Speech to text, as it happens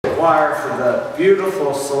choir for the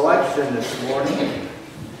beautiful selection this morning.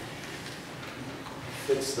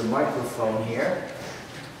 Fix the microphone here.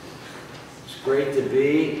 It's great to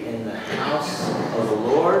be in the house of the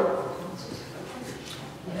Lord.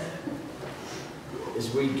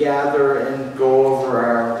 As we gather and go over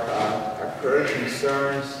our prayer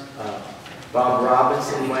concerns, Bob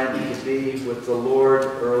Robinson went to be with the Lord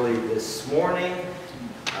early this morning.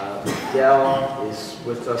 Dell is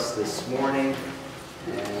with us this morning,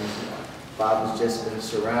 and Bob has just been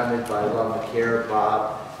surrounded by love and care.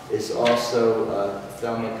 Bob is also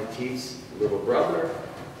Thelma Petit's little brother,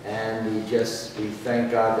 and we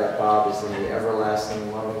thank God that Bob is in the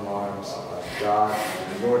everlasting loving arms of God,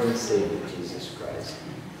 the Lord and Savior Jesus Christ.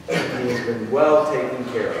 He has been well taken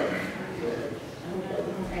care of by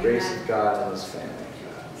the grace of God and his family.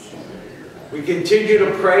 We continue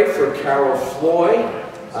to pray for Carol Floyd.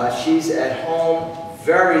 She's at home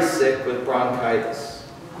very sick with bronchitis.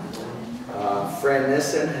 Fran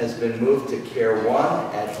Nissen has been moved to Care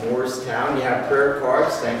 1 at Moorestown. You have prayer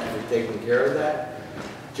cards. Thank you for taking care of that.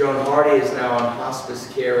 Joan Hardy is now on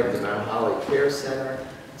hospice care at the Mount Holly Care Center.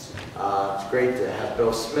 It's great to have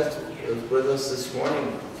Bill Smith with us this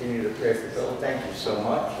morning. Continue to pray for Bill. Thank you so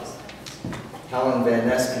much. Helen Van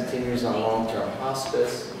Ness continues on long-term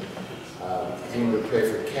hospice. Continue to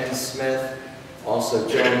pray for Ken Smith. Also,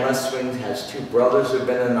 Joan Leswing has two brothers who have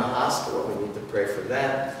been in the hospital. We need to pray for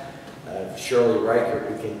them. Shirley Reichert,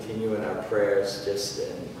 we continue in our prayers. It's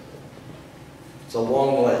a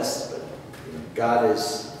long list, but God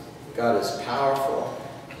is powerful.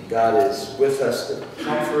 And God is with us to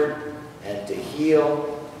comfort and to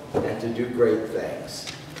heal and to do great things.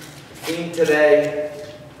 The theme today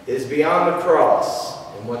is Beyond the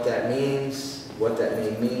Cross, and what that means, what that may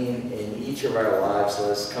mean in each of our lives. Let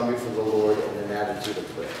us come before the Lord in an attitude of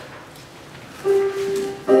prayer.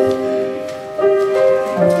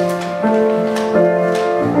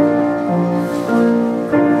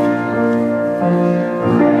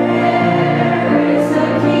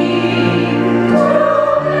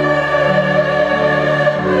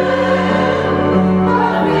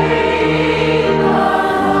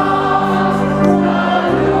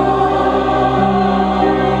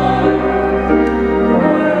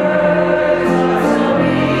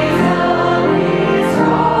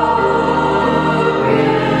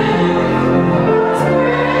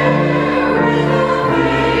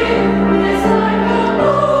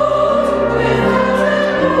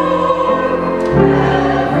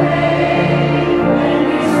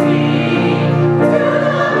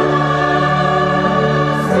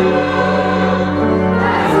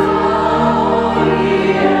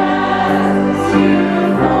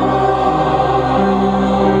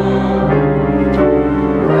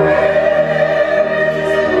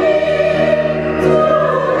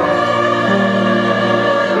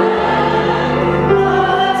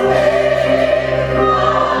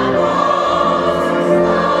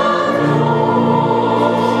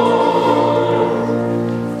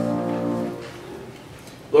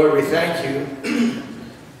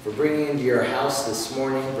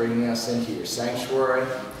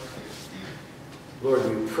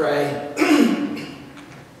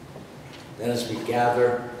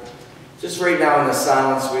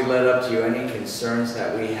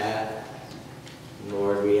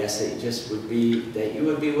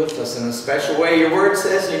 In a special way. Your word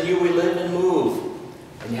says, in you we live and move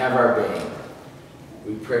and have our being.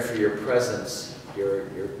 We pray for your presence, your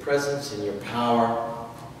presence and your power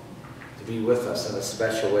to be with us in a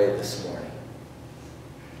special way this morning.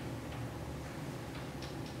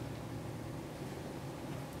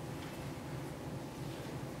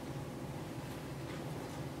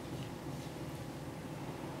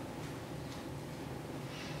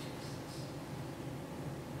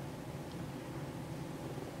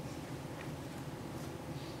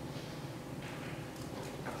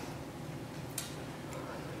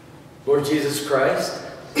 Lord Jesus Christ,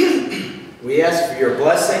 we ask for your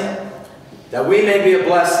blessing, that we may be a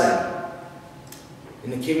blessing in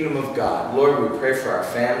the kingdom of God. Lord, we pray for our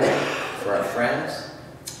family, for our friends.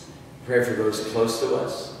 We pray for those close to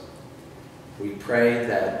us. We pray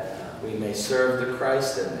that we may serve the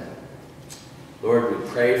Christ in them. Lord, we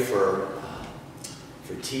pray for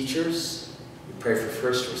teachers. We pray for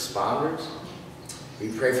first responders. We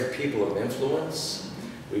pray for people of influence.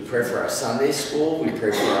 We pray for our Sunday school. We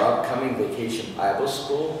pray for our upcoming Vacation Bible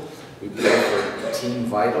School. We pray for Team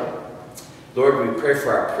Vital. Lord, we pray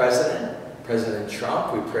for our President, President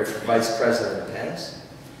Trump. We pray for Vice President Pence.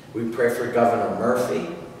 We pray for Governor Murphy.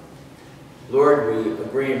 Lord, we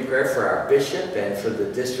agree in prayer for our bishop and for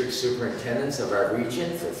the district superintendents of our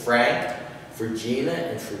region, for Frank, for Gina,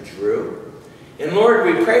 and for Drew. And Lord,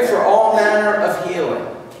 we pray for all manner of healing,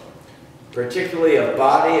 particularly of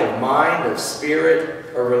body, of mind, of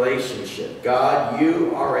spirit, or relationship. God,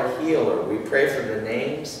 you are a healer. We pray for the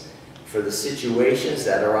names, for the situations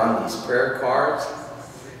that are on these prayer cards.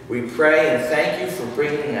 We pray and thank you for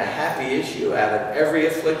bringing a happy issue out of every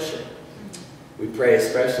affliction. We pray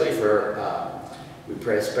especially for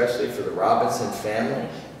the Robinson family,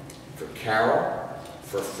 for Carol,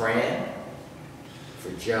 for Fran, for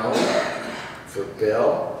Joan, for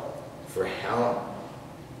Bill, for Helen,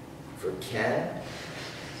 for Ken,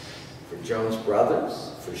 for Joan's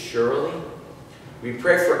brothers, for Shirley. We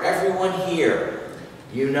pray for everyone here.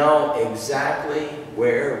 You know exactly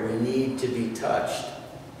where we need to be touched.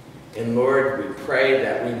 And Lord, we pray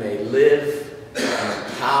that we may live in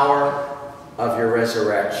the power of your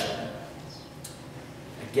resurrection.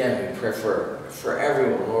 Again, we pray for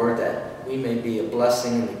everyone, Lord, that we may be a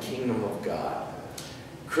blessing in the kingdom of God.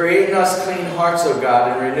 Create in us clean hearts, O God,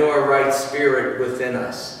 and renew a right spirit within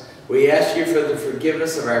us. We ask you for the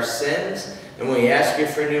forgiveness of our sins, and we ask you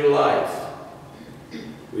for new life.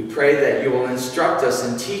 We pray that you will instruct us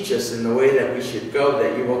and teach us in the way that we should go,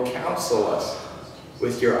 that you will counsel us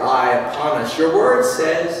with your eye upon us. Your word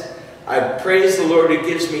says, I praise the Lord who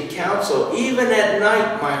gives me counsel. Even at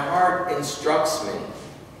night my heart instructs me.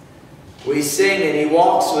 We sing and he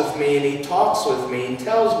walks with me and he talks with me and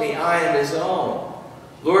tells me I am his own.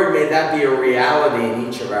 Lord, may that be a reality in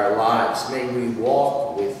each of our lives. May we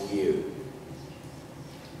walk with you.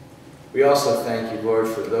 We also thank you, Lord,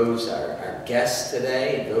 for those, our guests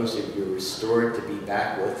today, and those of you restored to be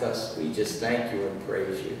back with us. We just thank you and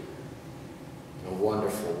praise you in a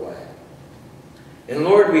wonderful way. And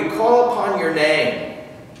Lord, we call upon your name,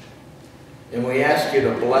 and we ask you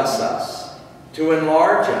to bless us, to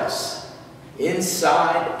enlarge us,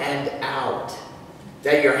 inside and out,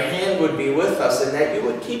 that your hand would be with us, and that you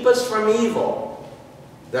would keep us from evil,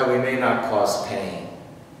 that we may not cause pain.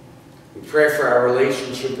 We pray for our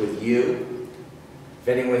relationship with you. If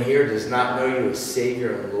anyone here does not know you as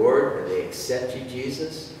Savior and Lord, may they accept you,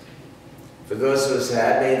 Jesus. For those of us who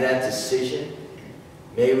have made that decision,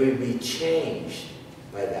 may we be changed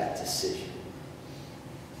by that decision.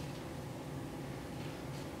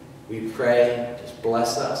 We pray, just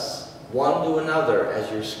bless us, one to another,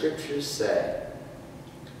 as your scriptures say.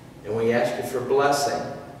 And we ask you for blessing,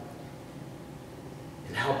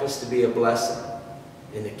 and help us to be a blessing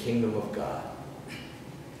in the kingdom of God.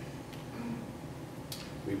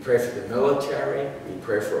 We pray for the military. We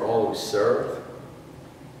pray for all who serve.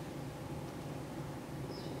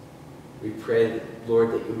 We pray,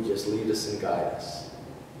 Lord, that you would just lead us and guide us,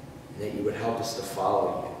 and that you would help us to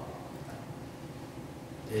follow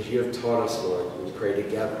you. And as you have taught us, Lord, we pray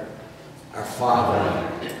together. Our Father,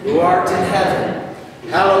 who art in heaven,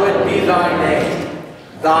 hallowed be thy name.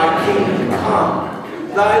 Thy kingdom come,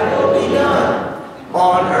 thy will be done,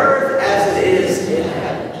 on earth as it is in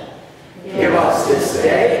heaven. Give us this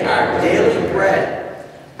day our daily bread,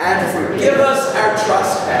 and forgive us our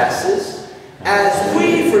trespasses, as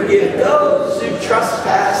we forgive those who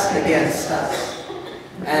trespass against us.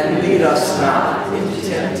 And lead us not into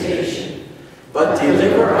temptation, but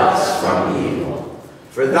deliver us from evil.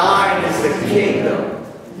 For thine is the kingdom,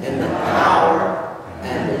 and the power,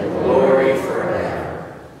 and the glory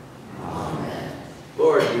forever. Amen.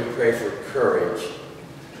 Lord, we pray for courage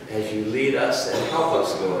as you lead us, and help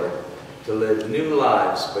us, Lord, to live new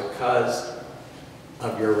lives because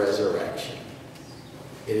of your resurrection.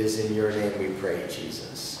 It is in your name we pray,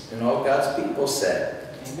 Jesus. And all God's people said,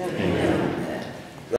 Amen. Amen.